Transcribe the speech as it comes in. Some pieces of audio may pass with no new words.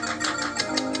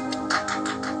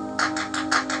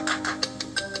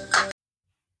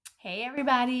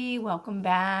Everybody, welcome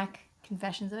back.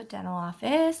 Confessions of a Dental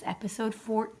Office, episode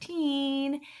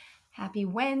 14. Happy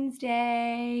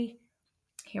Wednesday.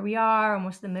 Here we are,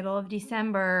 almost the middle of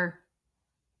December.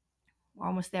 We're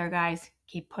almost there, guys.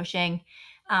 Keep pushing.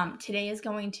 Today is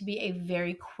going to be a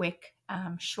very quick,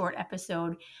 short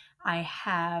episode. I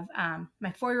have my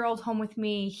 4-year-old home with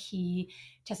me. He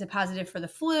tested positive for the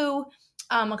flu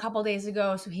a couple days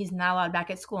ago, so he's not allowed back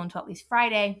at school until at least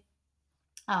Friday.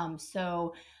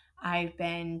 So I've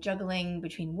been juggling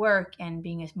between work and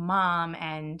being his mom,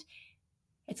 and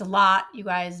it's a lot. You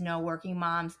guys know working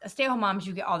moms, stay-at-home moms,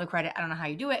 you get all the credit. I don't know how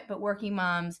you do it, but working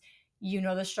moms,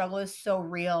 the struggle is so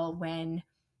real when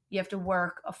you have to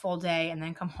work a full day and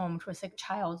then come home to a sick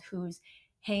child who's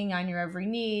hanging on your every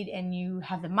need, and you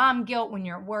have the mom guilt when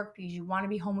you're at work because you want to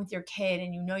be home with your kid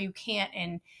and you know you can't,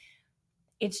 and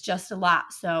it's just a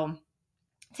lot. So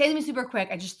today's gonna be super quick.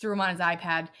 I just threw him on his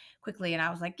iPad quickly and I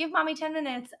was like, give mommy 10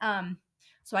 minutes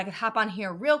so I could hop on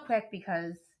here real quick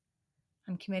because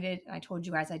I'm committed. And I told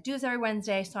you guys I do this every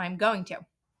Wednesday, so I'm going to.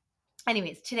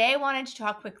 Anyways, today I wanted to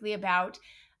talk quickly about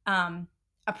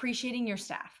appreciating your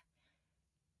staff.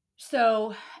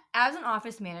 So as an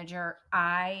office manager,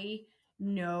 I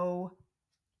know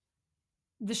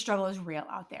the struggle is real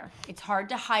out there. It's hard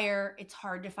to hire. It's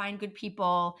hard to find good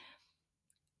people.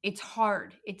 It's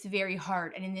hard. It's very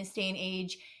hard. And in this day and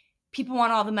age, people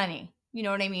want all the money. You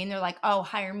know what I mean? They're like, oh,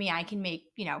 hire me. I can make,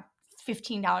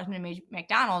 $15 in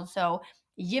McDonald's. So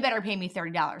you better pay me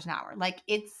 $30 an hour. Like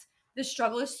the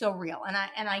struggle is so real. And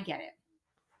I get it.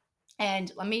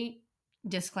 And let me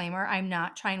disclaimer, I'm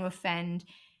not trying to offend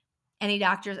any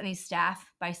doctors, any staff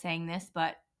by saying this,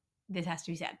 but this has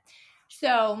to be said.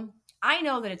 So I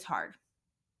know that it's hard.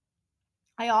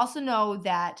 I also know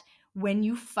that when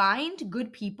you find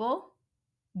good people,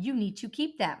 you need to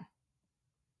keep them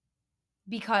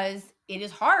because it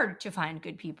is hard to find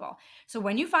good people. So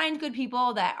when you find good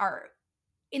people that are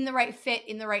in the right fit,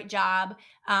 in the right job,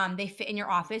 they fit in your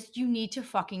office, you need to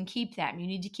fucking keep them. You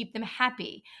need to keep them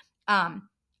happy. I'm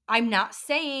not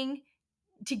saying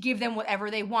to give them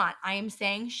whatever they want. I am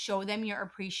saying show them your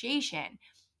appreciation,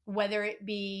 whether it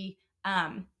be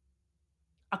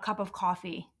a cup of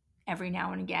coffee every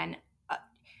now and again,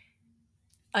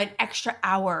 an extra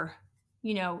hour,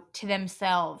 to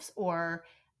themselves, or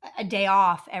a day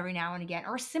off every now and again,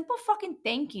 or a simple fucking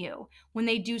thank you when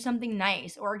they do something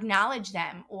nice, or acknowledge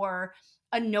them, or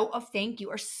a note of thank you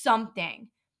or something.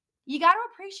 You got to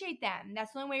appreciate them.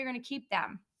 That's the only way you're going to keep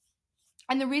them.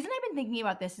 And the reason I've been thinking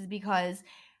about this is because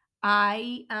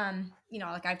I,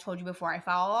 like I've told you before, I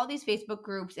follow all these Facebook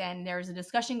groups, and there's a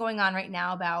discussion going on right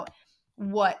now about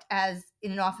what, as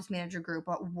in an office manager group,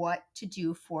 what to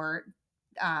do for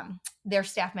their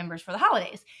staff members for the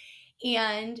holidays.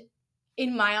 And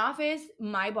in my office,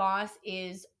 my boss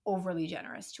is overly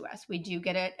generous to us. We do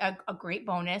get a great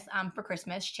bonus for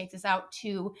Christmas. She takes us out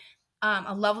to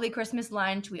a lovely Christmas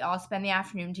lunch. We all spend the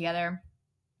afternoon together.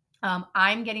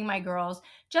 I'm getting my girls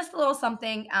just a little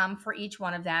something for each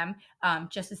one of them,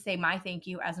 just to say my thank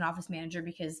you as an office manager,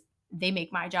 because they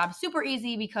make my job super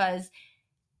easy, because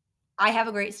I have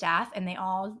a great staff and they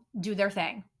all do their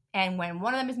thing. And when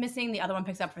one of them is missing, the other one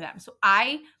picks up for them. So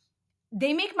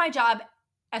they make my job,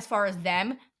 as far as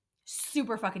them,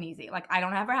 super fucking easy. Like, I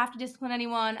don't ever have to discipline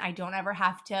anyone. I don't ever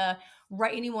have to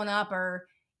write anyone up or,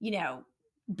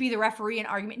 be the referee in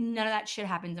argument. None of that shit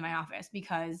happens in my office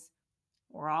because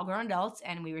we're all grown adults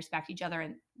and we respect each other,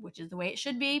 and which is the way it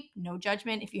should be. No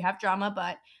judgment if you have drama,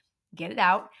 but get it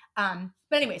out. But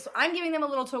anyway, so I'm giving them a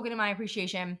little token of my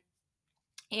appreciation.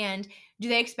 And do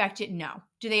they expect it? No.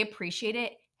 Do they appreciate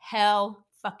it? Hell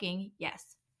fucking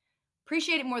yes.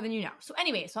 Appreciate it more than you know. So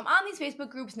anyway, so I'm on these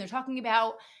Facebook groups and they're talking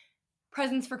about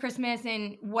presents for Christmas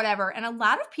and whatever. And a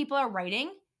lot of people are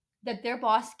writing that their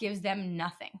boss gives them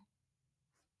nothing.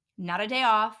 Not a day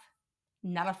off,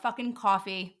 not a fucking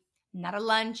coffee, not a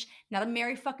lunch, not a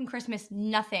Merry fucking Christmas,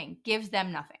 nothing. Gives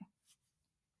them nothing.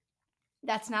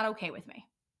 That's not okay with me.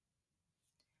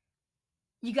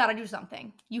 You got to do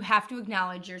something. You have to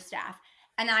acknowledge your staff.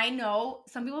 And I know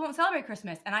some people don't celebrate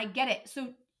Christmas, and I get it.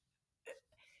 So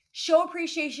show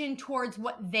appreciation towards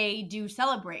what they do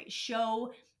celebrate.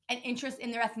 Show an interest in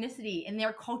their ethnicity, in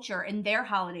their culture, in their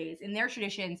holidays, in their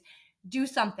traditions. Do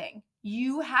something.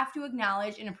 You have to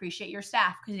acknowledge and appreciate your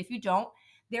staff, because if you don't,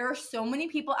 there are so many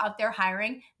people out there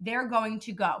hiring, they're going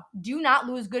to go. Do not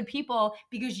lose good people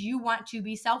because you want to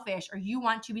be selfish, or you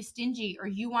want to be stingy, or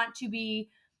you want to be,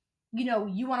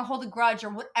 you want to hold a grudge, or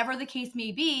whatever the case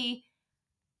may be.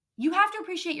 You have to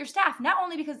appreciate your staff, not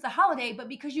only because it's a holiday, but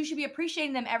because you should be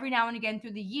appreciating them every now and again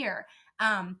through the year.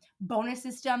 Bonus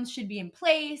systems should be in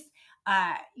place.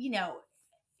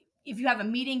 if you have a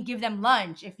meeting, give them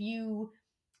lunch. If you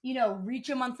reach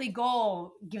a monthly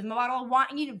goal, give them a bottle of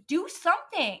wine. Do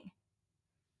something.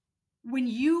 When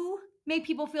you make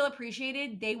people feel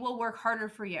appreciated, they will work harder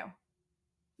for you.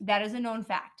 That is a known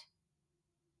fact.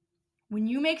 When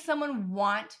you make someone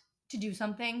want to do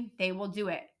something, they will do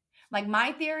it. Like,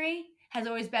 my theory has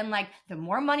always been like, the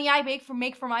more money I make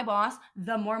for my boss,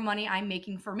 the more money I'm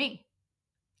making for me.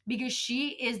 Because she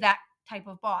is that type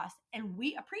of boss, and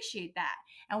we appreciate that.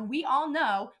 And we all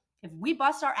know if we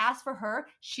bust our ass for her,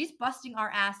 she's busting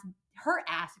her ass,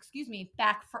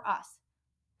 back for us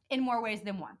in more ways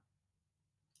than one.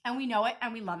 And we know it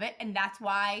and we love it. And that's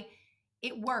why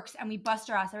it works. And we bust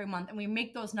our ass every month and we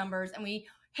make those numbers and we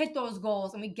hit those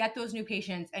goals and we get those new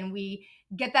patients and we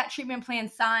get that treatment plan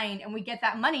signed and we get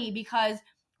that money, because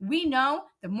we know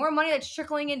the more money that's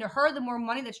trickling into her, the more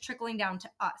money that's trickling down to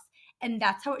us. And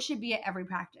that's how it should be at every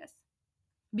practice.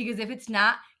 Because if it's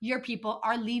not, your people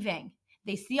are leaving.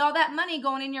 They see all that money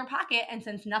going in your pocket, and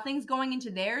since nothing's going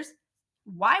into theirs,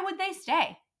 why would they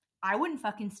stay? I wouldn't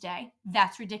fucking stay.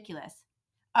 That's ridiculous.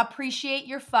 Appreciate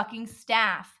your fucking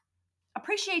staff.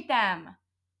 Appreciate them.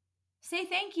 Say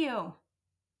thank you.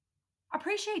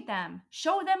 Appreciate them.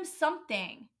 Show them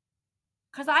something.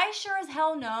 Because I sure as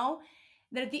hell know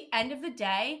that at the end of the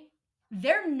day,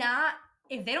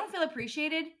 if they don't feel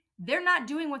appreciated, they're not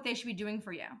doing what they should be doing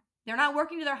for you. They're not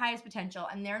working to their highest potential,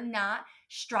 and they're not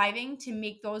striving to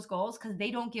make those goals because they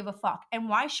don't give a fuck. And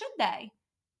why should they?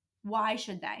 Why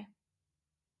should they?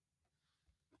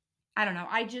 I don't know.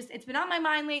 It's been on my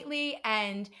mind lately,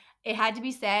 and it had to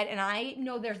be said. And I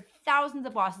know there's thousands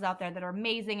of bosses out there that are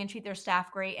amazing and treat their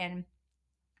staff great, and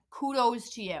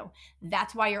kudos to you.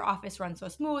 That's why your office runs so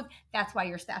smooth. That's why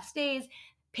your staff stays.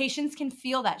 Patients can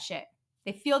feel that shit.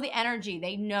 They feel the energy.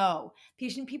 They know.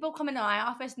 People come into my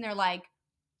office and they're like,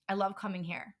 I love coming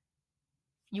here.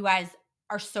 You guys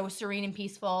are so serene and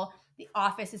peaceful. The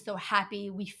office is so happy.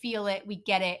 We feel it. We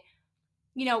get it.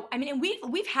 And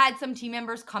we've had some team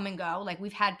members come and go. Like,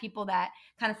 we've had people that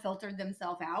kind of filtered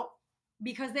themselves out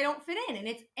because they don't fit in,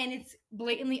 and it's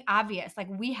blatantly obvious. Like,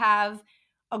 we have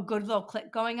a good little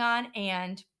clique going on,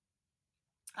 and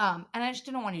I just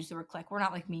didn't want to use the word clique. We're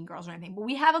not like mean girls or anything, but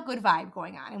we have a good vibe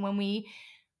going on. And when we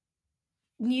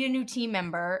need a new team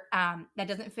member that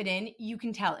doesn't fit in, you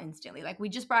can tell instantly. Like, we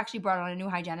just actually brought on a new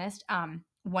hygienist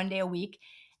 1 day a week,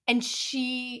 and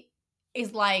she's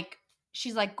like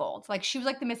gold. Like, she was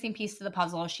like the missing piece to the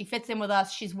puzzle. She fits in with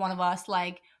us. She's one of us.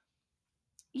 Like,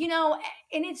 and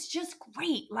it's just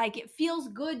great. Like, it feels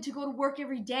good to go to work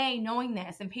every day knowing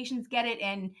this, and patients get it.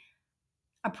 And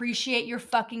appreciate your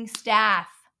fucking staff.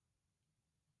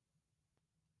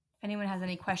 If anyone has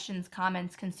any questions,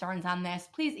 comments, concerns on this,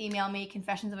 please email me,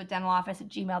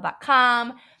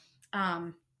 confessionsofadentaloffice@gmail.com.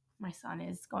 My son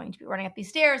is going to be running up these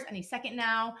stairs any second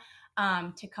now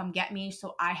to come get me,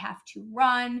 so I have to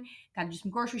run. Got to do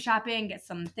some grocery shopping, get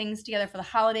some things together for the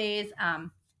holidays. It's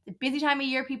a busy time of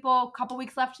year, people. A couple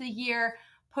weeks left to the year.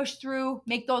 Push through,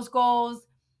 make those goals.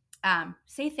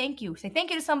 Say thank you. Say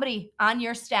thank you to somebody on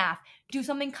your staff. Do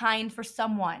something kind for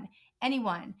someone,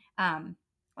 anyone.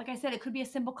 Like I said, it could be a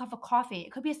simple cup of coffee.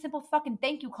 It could be a simple fucking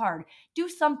thank you card. Do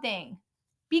something.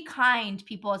 Be kind,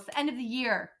 people. It's the end of the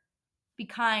year. Be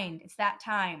kind. It's that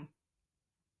time.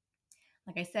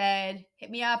 Like I said, hit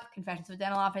me up,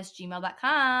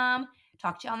 confessionsofadentaloffice@gmail.com.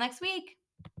 Talk to y'all next week.